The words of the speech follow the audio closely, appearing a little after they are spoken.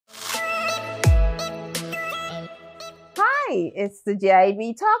Hi, it's the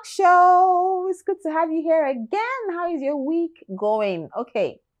JIB Talk Show. It's good to have you here again. How is your week going?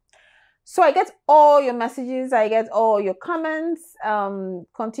 Okay, so I get all your messages, I get all your comments.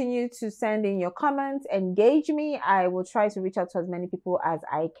 Continue to send in your comments, engage me. I will try to reach out to as many people as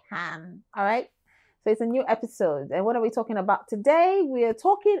I can. All right, so it's a new episode. And what are we talking about today? We are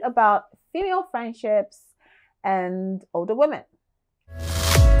talking about female friendships and older women.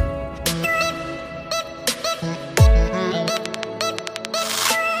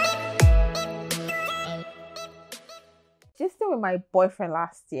 Just with my boyfriend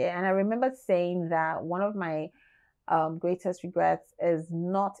last year, and I remember saying that one of my greatest regrets is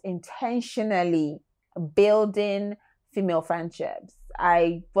not intentionally building female friendships.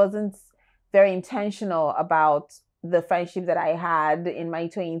 I wasn't very intentional about the friendship that I had in my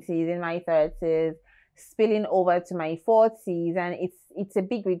 20s, in my 30s, spilling over to my 40s, and it's a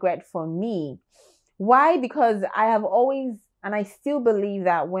big regret for me. Why? Because I have always, and I still believe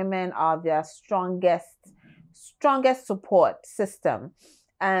that women are their strongest support system.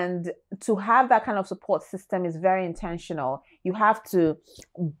 And to have that kind of support system is very intentional. You have to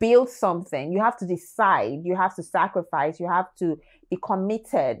build something. You have to decide. You have to sacrifice. You have to be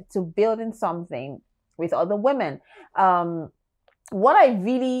committed to building something with other women. If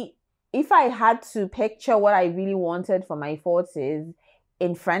I had to picture what I really wanted for my 40s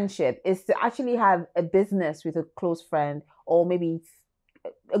in friendship, is to actually have a business with a close friend, or maybe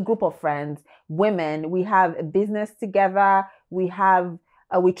a group of friends, women. We have a business together. We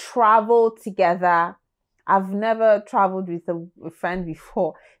travel together. I've never traveled with a friend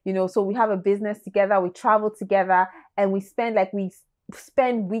before, so we have a business together. We travel together, and we spend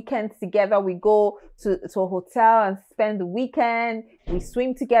weekends together. We go to a hotel and spend the weekend. We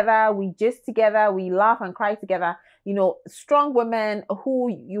swim together. We gist together. We laugh and cry together. Strong women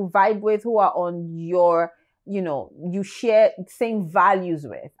who you vibe with, who are on your, you share same values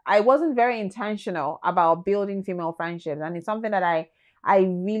with. I wasn't very intentional about building female friendships, and it's something that I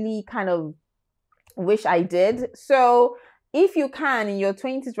really kind of wish I did. So if you can, in your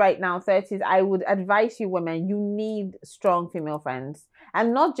 20s right now, 30s, I would advise you women, you need strong female friends,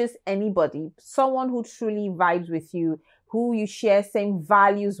 and not just anybody, someone who truly vibes with you, who you share same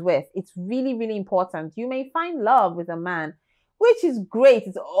values with. It's really, really important. You may find love with a man, which is great.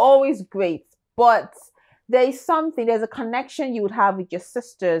 It's always great, but there's a connection you would have with your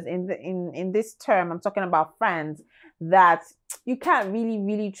sisters in this term. I'm talking about friends that you can't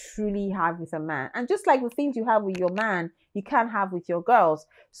really truly have with a man. And just like the things you have with your man, you can't have with your girls.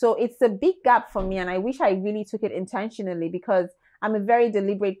 So it's a big gap for me, and I wish I really took it intentionally, because I'm a very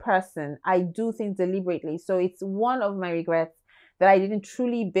deliberate person. I do things deliberately. So it's one of my regrets that I didn't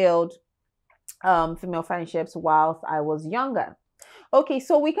truly build female friendships whilst I was younger. Okay,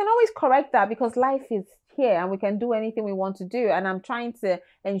 so we can always correct that, because life is here and we can do anything we want to do. And I'm trying to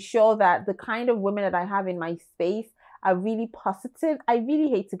ensure that the kind of women that I have in my space are really positive. I really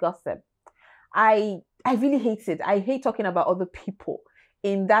hate to gossip. I really hate it. I hate talking about other people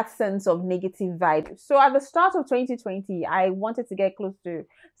in that sense of negative vibe. So at the start of 2020, I wanted to get close to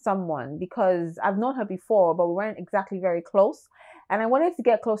someone because I've known her before, but we weren't exactly very close. And I wanted to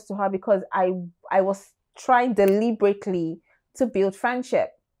get close to her because I was trying deliberately to build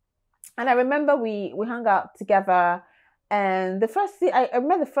friendship. And I remember we hung out together, and I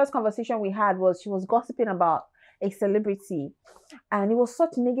remember the first conversation we had was she was gossiping about a celebrity, and it was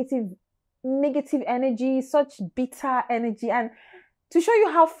such negative energy, such bitter energy. And to show you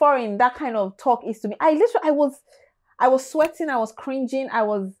how foreign that kind of talk is to me, I was sweating, I was cringing,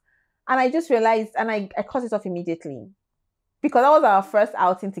 and I just realized, and I cut it off immediately, because that was our first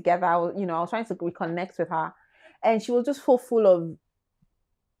outing together. I was trying to reconnect with her, and she was just full of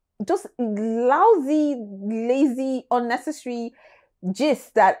just lousy, lazy, unnecessary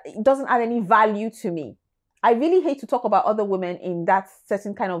gist that doesn't add any value to me. I really hate to talk about other women in that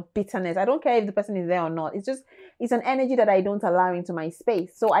certain kind of bitterness. I don't care if the person is there or not. It's an energy that I don't allow into my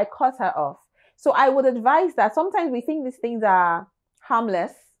space. So I cut her off. So I would advise that sometimes we think these things are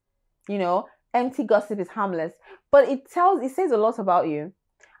harmless, empty gossip is harmless, but it says a lot about you.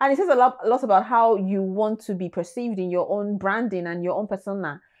 And it says a lot about how you want to be perceived in your own branding and your own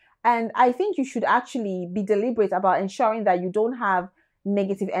persona. And I think you should actually be deliberate about ensuring that you don't have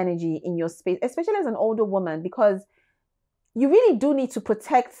negative energy in your space, especially as an older woman, because you really do need to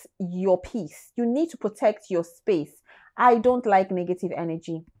protect your peace. You need to protect your space. I don't like negative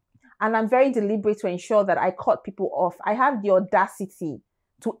energy, and I'm very deliberate to ensure that I cut people off. I have the audacity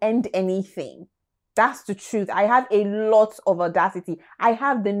to end anything. That's the truth. I have a lot of audacity. I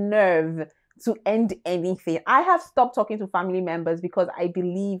have the nerve to end anything. I have stopped talking to family members because I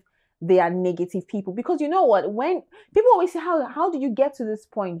believe they are negative people. Because you know what? When people always say, how did you get to this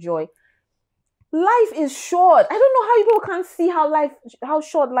point, Joy? Life is short. I don't know how people can't see how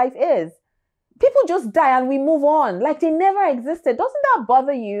short life is. People just die and we move on like they never existed. Doesn't that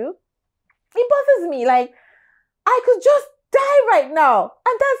bother you? It bothers me. Like, I could just die right now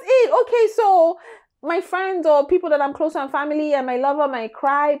and that's it. Okay, so my friends or people that I'm close to and family and my lover might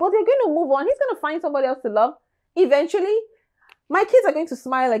cry, but they're going to move on. He's going to find somebody else to love eventually. My kids are going to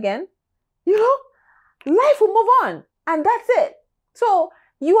smile again. You know, life will move on and that's it. So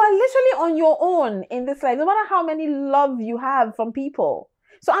you are literally on your own in this life, no matter how many love you have from people.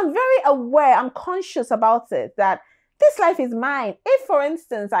 So I'm very aware, I'm conscious about it, that this life is mine. If, for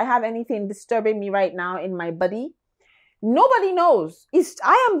instance, I have anything disturbing me right now in my body, nobody knows.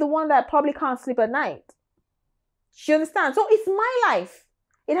 I am the one that probably can't sleep at night. Do you understand? So it's my life.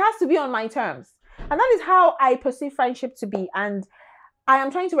 It has to be on my terms. And that is how I perceive friendship to be. And I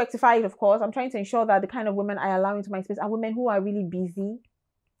am trying to rectify it, of course. I'm trying to ensure that the kind of women I allow into my space are women who are really busy.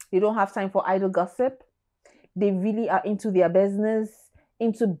 They don't have time for idle gossip. They really are into their business,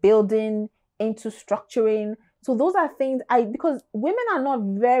 into building, into structuring. So those are things because women are not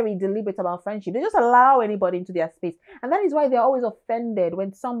very deliberate about friendship. They just allow anybody into their space. And that is why they're always offended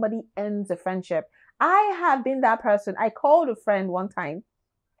when somebody ends a friendship. I have been that person. I called a friend one time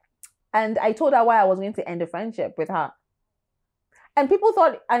and I told her why I was going to end a friendship with her. And people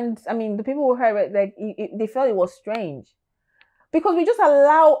thought, and I mean, the people who heard it, like, they felt it was strange. Because we just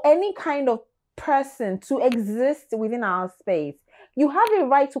allow any kind of person to exist within our space. You have a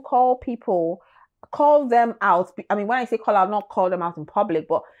right to call people, call them out. I mean, when I say call out, not call them out in public,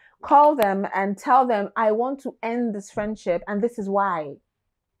 but call them and tell them, I want to end this friendship and this is why.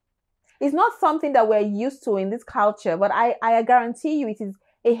 It's not something that we're used to in this culture, but I guarantee you it is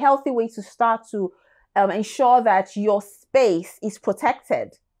a healthy way to start to ensure that your space is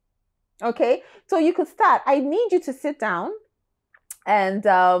protected. Okay, so you could start. I need you to sit down and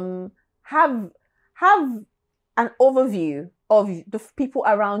have an overview of the people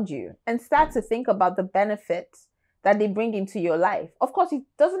around you and start to think about the benefits that they bring into your life. Of course, it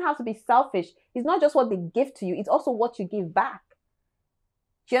doesn't have to be selfish. It's not just what they give to you, it's also what you give back.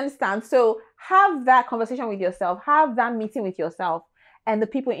 Do you understand? So have that conversation with yourself, have that meeting with yourself and the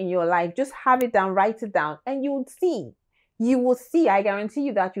people in your life. Just have it down, write it down, and you will see, I guarantee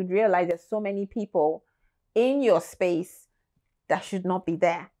you that you'd realize there's so many people in your space that should not be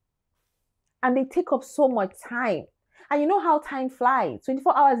there. And they take up so much time. And you know how time flies.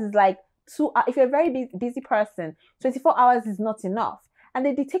 24 hours is like 2 hours. If you're a very busy person, 24 hours is not enough. And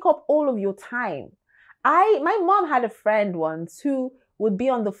they take up all of your time. My mom had a friend once who would be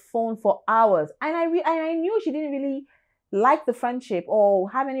on the phone for hours. And I knew she didn't really like the friendship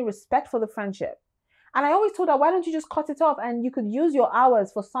or have any respect for the friendship. And I always told her, why don't you just cut it off and you could use your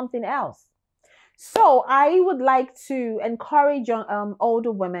hours for something else? So I would like to encourage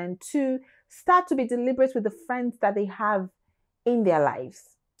older women to start to be deliberate with the friends that they have in their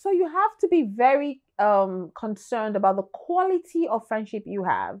lives. So you have to be very concerned about the quality of friendship you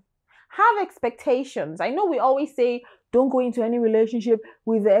have. Have expectations. I know we always say, don't go into any relationship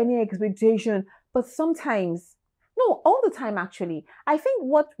with any expectation, but sometimes, no, all the time actually. I think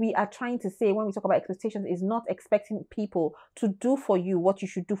what we are trying to say when we talk about expectations is not expecting people to do for you what you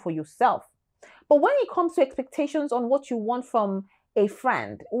should do for yourself. But when it comes to expectations on what you want from a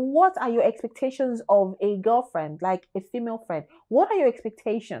friend, what are your expectations of a girlfriend, like a female friend? What are your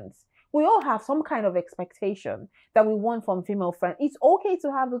expectations? We all have some kind of expectation that we want from female friends. It's okay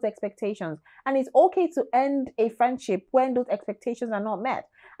to have those expectations, and it's okay to end a friendship when those expectations are not met.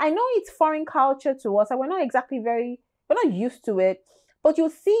 I know it's foreign culture to us, and we're not used to it, but you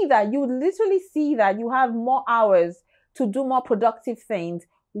literally see that you have more hours to do more productive things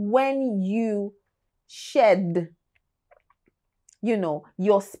when you shed,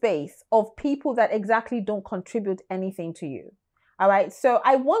 your space of people that exactly don't contribute anything to you. All right. So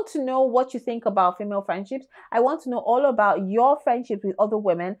I want to know what you think about female friendships. I want to know all about your friendships with other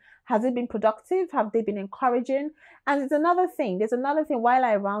women. Has it been productive? Have they been encouraging? And there's another thing while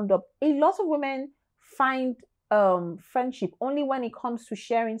I round up. A lot of women find friendship only when it comes to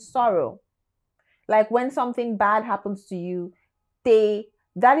sharing sorrow. Like when something bad happens to you,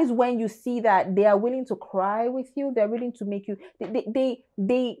 that is when you see that they are willing to cry with you. They're willing to make you,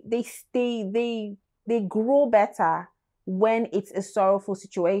 they grow better when it's a sorrowful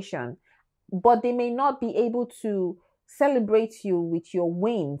situation, but they may not be able to celebrate you with your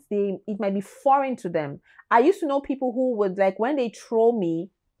wins. It might be foreign to them. I used to know people who would, like, when they troll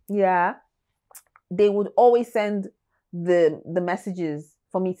me, they would always send the messages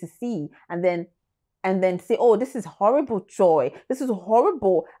for me to see, and then and then say, oh, this is horrible, Joy. This is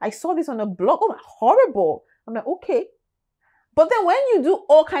horrible. I saw this on a blog. Oh, horrible. I'm like, okay. But then when you do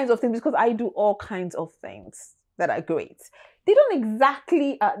all kinds of things, because I do all kinds of things that are great, they don't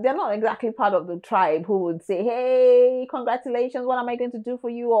exactly, they're not exactly part of the tribe who would say, hey, congratulations, what am I going to do for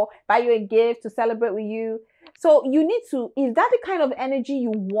you? Or buy you a gift to celebrate with you. So you need to, is that the kind of energy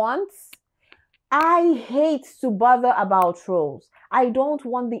you want? I hate to bother about trolls. I don't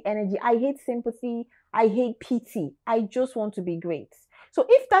want the energy. I hate sympathy. I hate pity. I just want to be great. So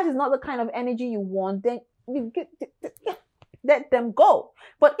if that is not the kind of energy you want, then let them go.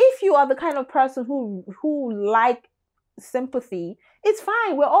 But if you are the kind of person who like sympathy, it's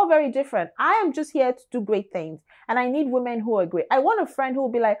fine. We're all very different. I am just here to do great things, and I need women who are great. I want a friend who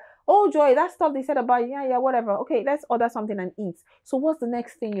will be like, oh, Joy, that stuff they said about you, yeah, whatever. Okay, let's order something and eat. So what's the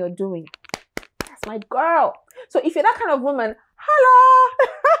next thing you're doing? That's my girl. So if you're that kind of woman, hello.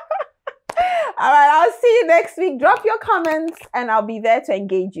 All right, I'll see you next week. Drop your comments and I'll be there to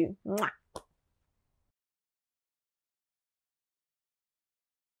engage you. Mwah.